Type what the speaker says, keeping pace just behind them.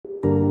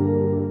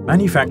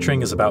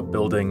Manufacturing is about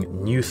building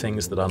new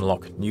things that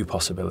unlock new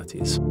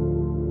possibilities.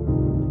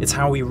 It's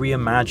how we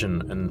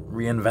reimagine and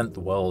reinvent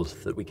the world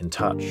that we can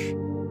touch.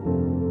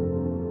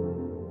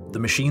 The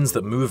machines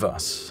that move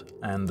us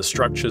and the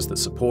structures that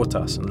support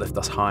us and lift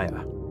us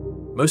higher.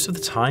 Most of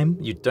the time,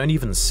 you don't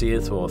even see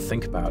it or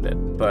think about it,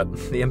 but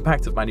the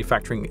impact of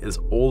manufacturing is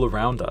all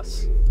around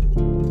us.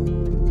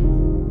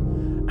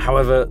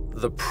 However,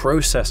 the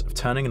process of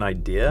turning an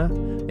idea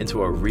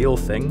into a real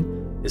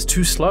thing is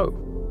too slow.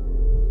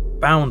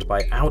 Bound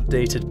by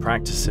outdated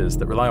practices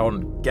that rely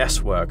on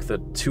guesswork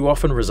that too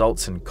often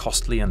results in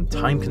costly and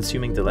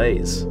time-consuming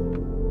delays.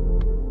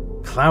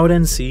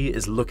 CloudNC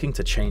is looking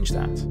to change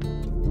that.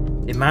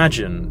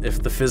 Imagine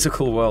if the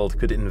physical world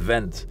could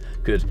invent,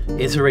 could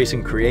iterate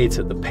and create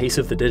at the pace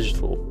of the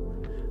digital,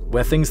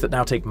 where things that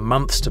now take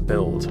months to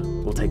build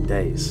will take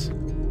days.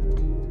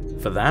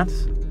 For that,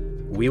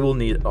 we will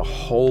need a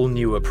whole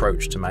new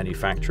approach to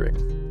manufacturing.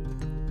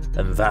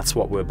 And that's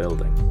what we're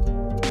building.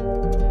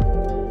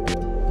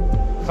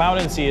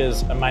 CloudNC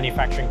is a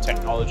manufacturing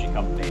technology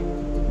company,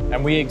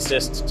 and we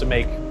exist to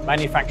make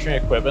manufacturing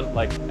equipment,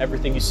 like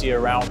everything you see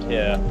around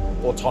here,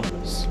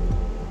 autonomous.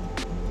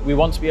 We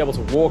want to be able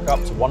to walk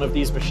up to one of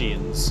these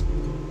machines,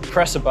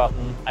 press a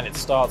button, and it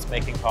starts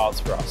making parts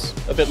for us,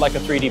 a bit like a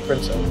 3D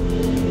printer.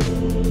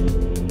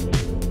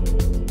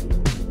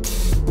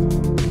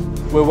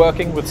 We're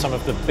working with some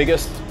of the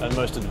biggest and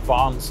most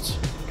advanced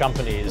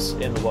companies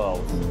in the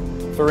world.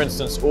 For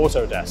instance,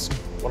 Autodesk,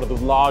 one of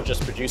the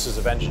largest producers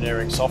of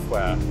engineering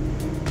software.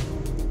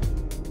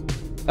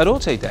 At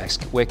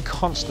Autodesk, we're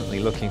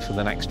constantly looking for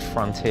the next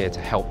frontier to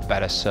help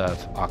better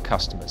serve our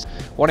customers.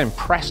 What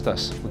impressed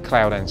us with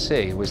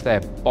CloudNC was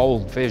their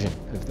bold vision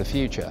of the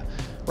future.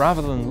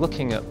 Rather than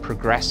looking at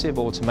progressive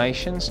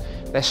automations,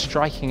 they're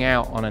striking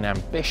out on an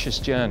ambitious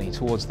journey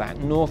towards that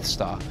North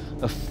Star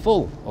of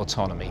full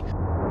autonomy.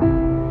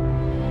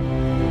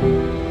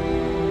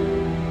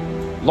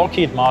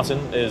 Lockheed Martin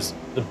is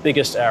the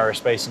biggest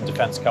aerospace and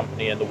defense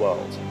company in the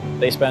world.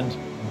 They spend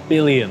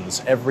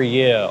billions every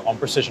year on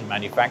precision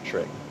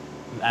manufacturing,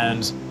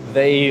 and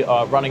they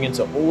are running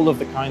into all of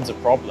the kinds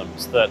of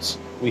problems that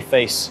we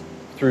face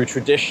through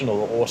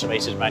traditional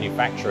automated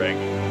manufacturing.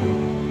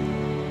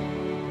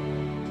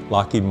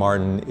 Lockheed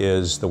Martin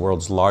is the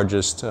world's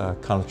largest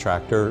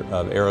contractor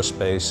of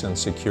aerospace and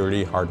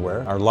security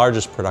hardware. Our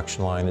largest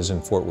production line is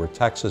in Fort Worth,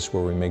 Texas,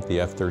 where we make the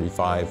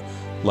F-35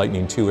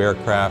 Lightning II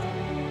aircraft.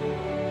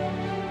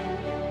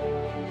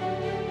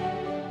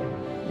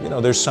 You know,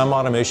 there's some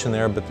automation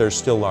there, but there's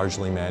still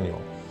largely manual.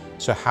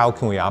 So how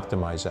can we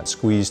optimize that?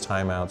 Squeeze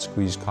time out,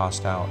 squeeze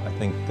cost out. I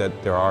think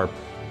that there are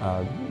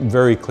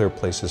very clear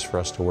places for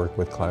us to work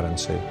with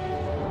CloudNC.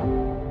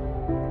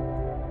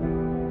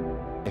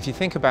 If you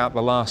think about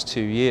the last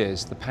 2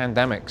 years, the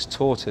pandemic's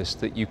taught us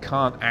that you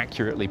can't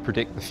accurately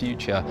predict the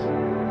future.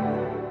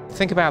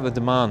 Think about the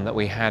demand that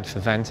we had for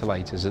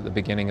ventilators at the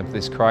beginning of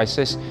this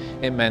crisis.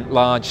 It meant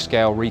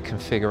large-scale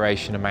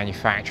reconfiguration of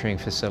manufacturing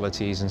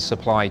facilities and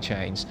supply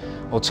chains.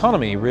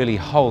 Autonomy really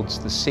holds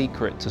the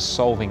secret to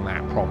solving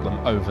that problem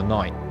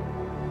overnight.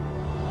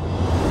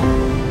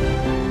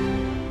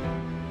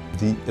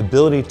 The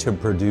ability to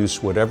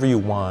produce whatever you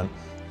want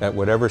at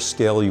whatever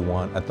scale you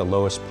want at the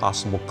lowest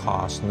possible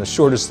cost in the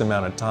shortest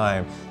amount of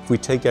time, if we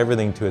take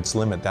everything to its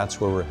limit, that's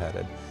where we're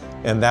headed.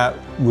 And that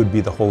would be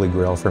the holy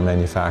grail for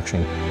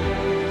manufacturing.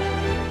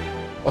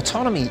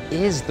 Autonomy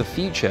is the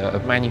future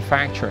of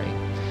manufacturing.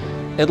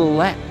 It'll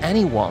let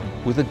anyone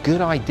with a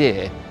good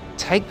idea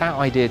take that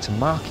idea to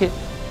market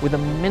with a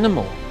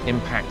minimal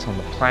impact on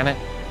the planet,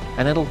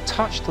 and it'll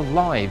touch the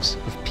lives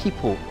of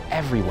people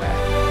everywhere.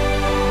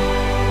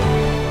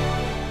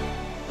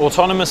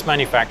 Autonomous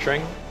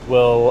manufacturing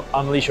will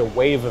unleash a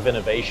wave of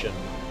innovation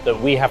that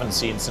we haven't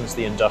seen since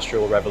the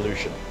Industrial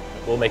Revolution.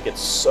 It will make it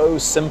so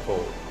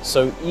simple,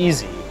 so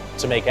easy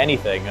to make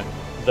anything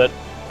that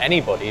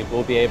anybody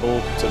will be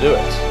able to do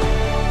it.